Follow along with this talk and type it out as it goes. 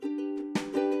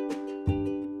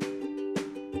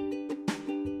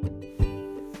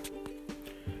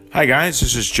Hi guys,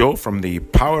 this is Joe from the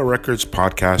Power Records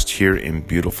podcast here in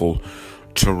beautiful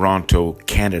Toronto,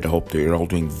 Canada. Hope that you're all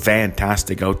doing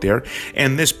fantastic out there.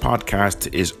 And this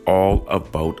podcast is all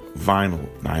about vinyl.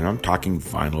 Now, I'm talking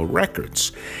vinyl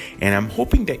records. And I'm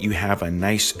hoping that you have a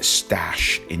nice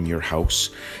stash in your house.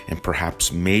 And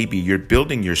perhaps maybe you're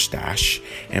building your stash.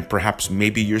 And perhaps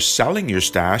maybe you're selling your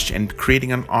stash and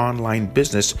creating an online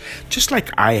business just like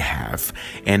I have.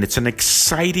 And it's an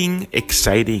exciting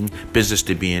business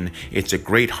to be in. It's a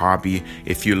great hobby.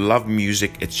 If you love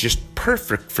music, it's just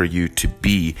perfect for you to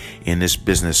be in this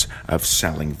business of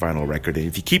selling vinyl record. And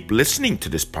if you keep listening to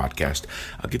this podcast,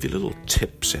 I'll give you little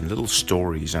tips and little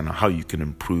stories on how you can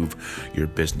improve your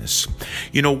business.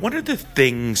 You know, one of the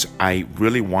things I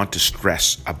really want to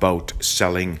stress about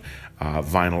selling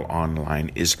vinyl online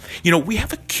is, we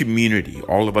have a community.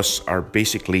 All of us are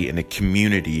basically in a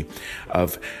community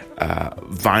of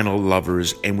vinyl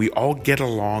lovers, and we all get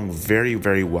along very,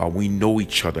 very well. We know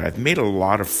each other. I've made a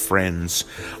lot of friends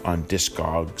on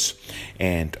Discogs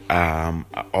and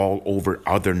all over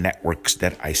other networks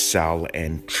that I sell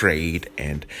and trade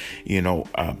and,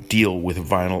 deal with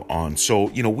vinyl on. So,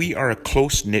 we are a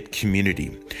close-knit community.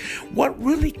 What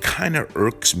really kind of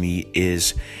irks me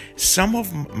is some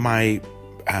of my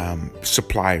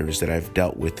suppliers that I've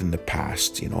dealt with in the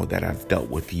past, that I've dealt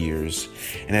with years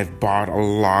and I've bought a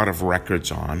lot of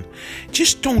records on,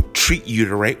 just don't treat you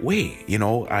the right way.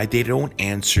 They don't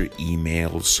answer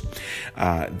emails.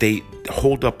 They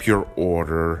hold up your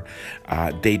order.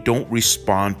 They don't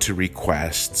respond to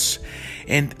requests.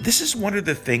 And this is one of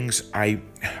the things I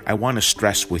want to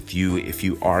stress with you if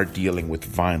you are dealing with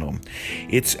vinyl.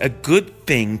 It's a good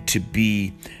thing to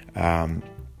be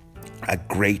a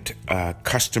great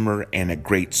customer and a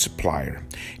great supplier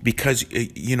because,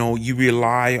 you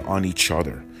rely on each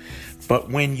other. But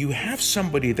when you have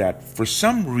somebody that for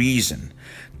some reason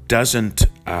doesn't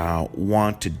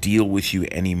want to deal with you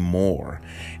anymore,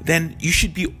 then you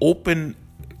should be open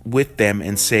with them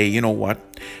and say, you know what,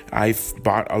 I've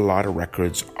bought a lot of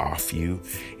records off you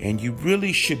and you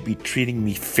really should be treating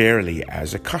me fairly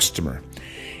as a customer.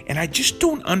 And I just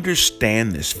don't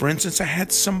understand this. For instance, I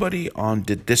had somebody on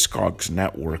the Discogs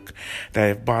network that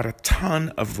I've bought a ton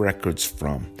of records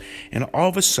from. And all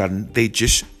of a sudden, they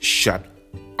just shut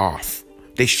off.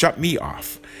 They shut me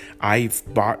off. I've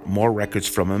bought more records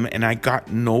from them and I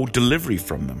got no delivery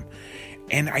from them.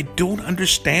 And I don't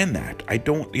understand that. I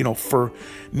don't, for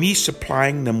me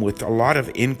supplying them with a lot of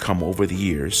income over the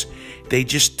years, they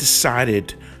just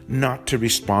decided not to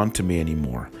respond to me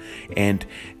anymore. And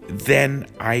then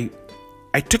I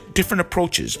took different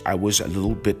approaches. I was a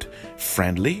little bit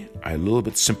friendly, a little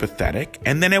bit sympathetic,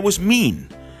 and then I was mean.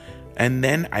 And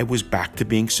then I was back to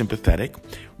being sympathetic.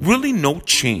 Really no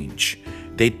change.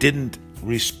 They didn't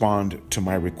respond to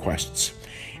my requests.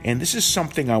 And this is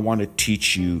something I want to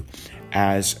teach you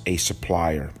as a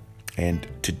supplier, and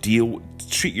to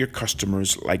treat your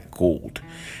customers like gold.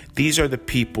 These are the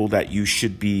people that you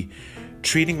should be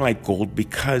treating like gold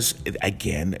because,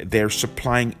 again, they're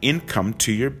supplying income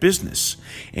to your business,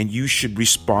 and you should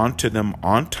respond to them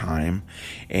on time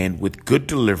and with good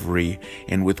delivery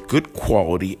and with good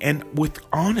quality and with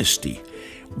honesty.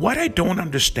 What I don't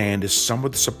understand is some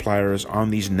of the suppliers on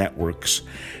these networks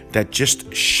that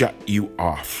just shut you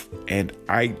off, and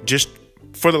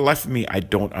for the life of me, I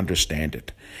don't understand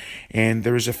it. And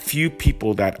there's a few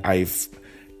people that I've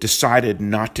decided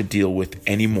not to deal with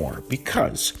anymore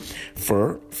because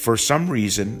for some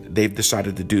reason they've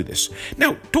decided to do this.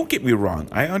 Now, don't get me wrong.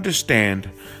 I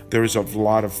understand there's a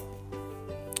lot of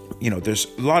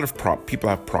people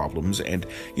have problems and,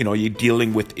 you're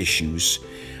dealing with issues,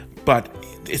 but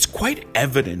it's quite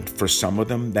evident for some of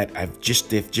them that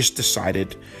they've just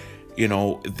decided,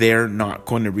 they're not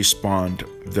going to respond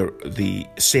the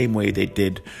same way they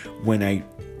did when I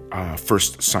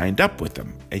first signed up with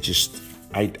them.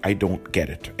 I don't get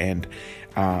it. And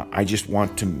I just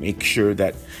want to make sure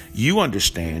that you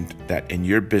understand that in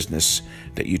your business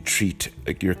that you treat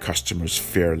your customers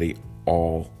fairly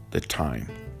all the time.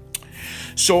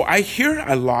 So I hear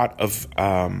a lot of,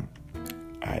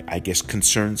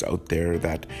 concerns out there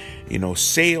that,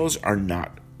 sales are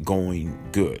not going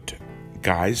good.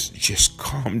 Guys, just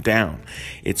calm down.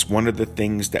 It's one of the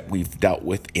things that we've dealt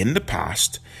with in the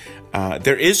past.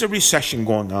 There is a recession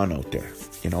going on out there,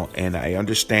 and I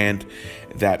understand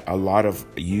that a lot of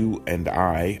you and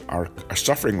I are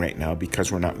suffering right now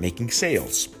because we're not making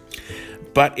sales.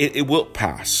 But it will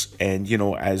pass. And,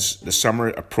 as the summer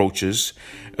approaches,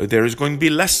 there is going to be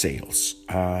less sales.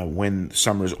 When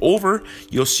summer is over,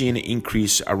 you'll see an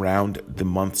increase around the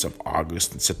months of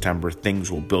August and September.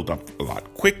 Things will build up a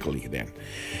lot quickly then.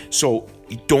 So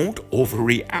don't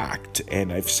overreact.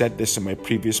 And I've said this in my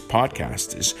previous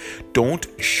podcast, is don't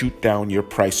shoot down your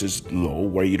prices low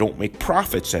where you don't make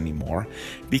profits anymore,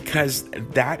 because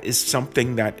that is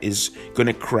something that is going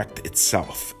to correct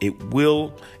itself. It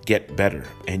will get better,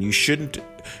 and you shouldn't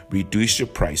reduce your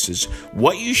prices.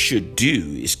 What you should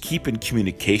do is keep in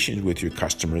communication with your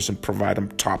customers and provide them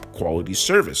top quality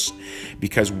service,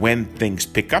 because when things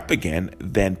pick up again,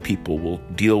 then people will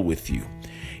deal with you.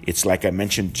 It's like I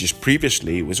mentioned just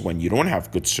previously, it was when you don't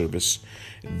have good service,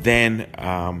 then,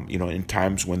 in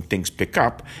times when things pick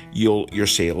up, your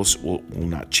sales will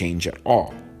not change at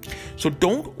all. So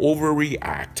don't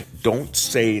overreact. Don't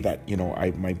say that,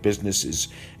 my business is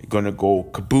going to go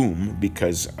kaboom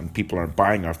because people aren't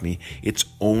buying off me. It's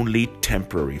only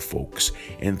temporary, folks,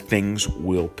 and things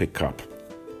will pick up.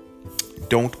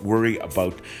 Don't worry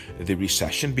about the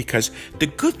recession, because the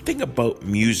good thing about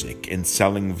music and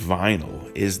selling vinyl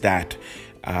is that,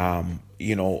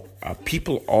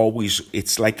 people always,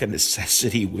 it's like a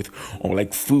necessity or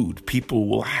like food. People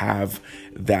will have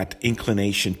that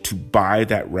inclination to buy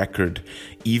that record,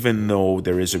 even though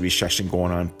there is a recession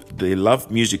going on. They love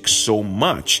music so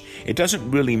much, it doesn't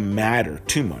really matter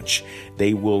too much.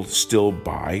 They will still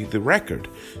buy the record.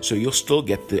 So you'll still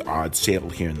get the odd sale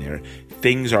here and there.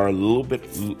 Things are a little bit,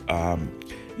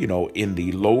 in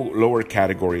the lower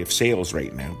category of sales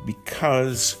right now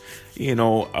because,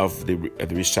 of the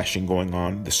recession going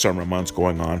on, the summer months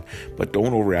going on. But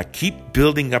don't overreact. Keep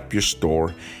building up your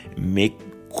store. Make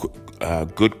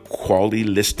good quality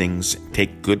listings.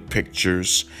 Take good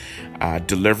pictures.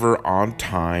 Deliver on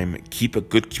time. Keep a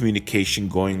good communication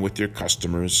going with your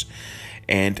customers,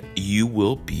 and you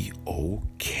will be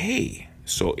okay.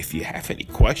 So if you have any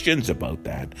questions about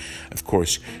that, of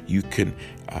course, you can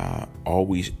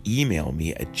always email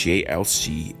me at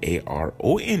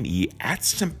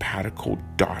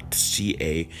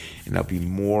jlcarone@simpatico.ca, and I'll be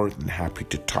more than happy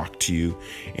to talk to you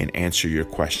and answer your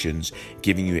questions,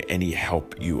 giving you any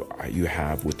help you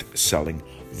have with selling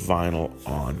vinyl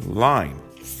online.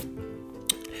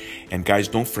 And guys,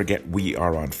 don't forget, we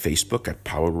are on Facebook at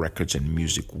Power Records and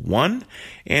Music One.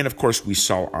 And of course, we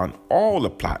sell on all the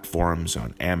platforms,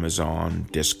 on Amazon,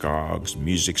 Discogs,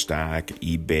 MusicStack,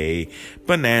 eBay,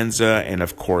 Bonanza, and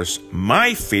of course,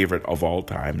 my favorite of all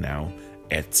time now,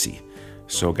 Etsy.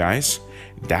 So guys,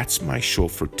 that's my show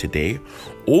for today.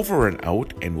 Over and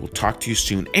out, and we'll talk to you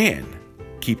soon. And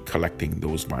keep collecting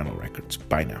those vinyl records.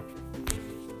 Bye now.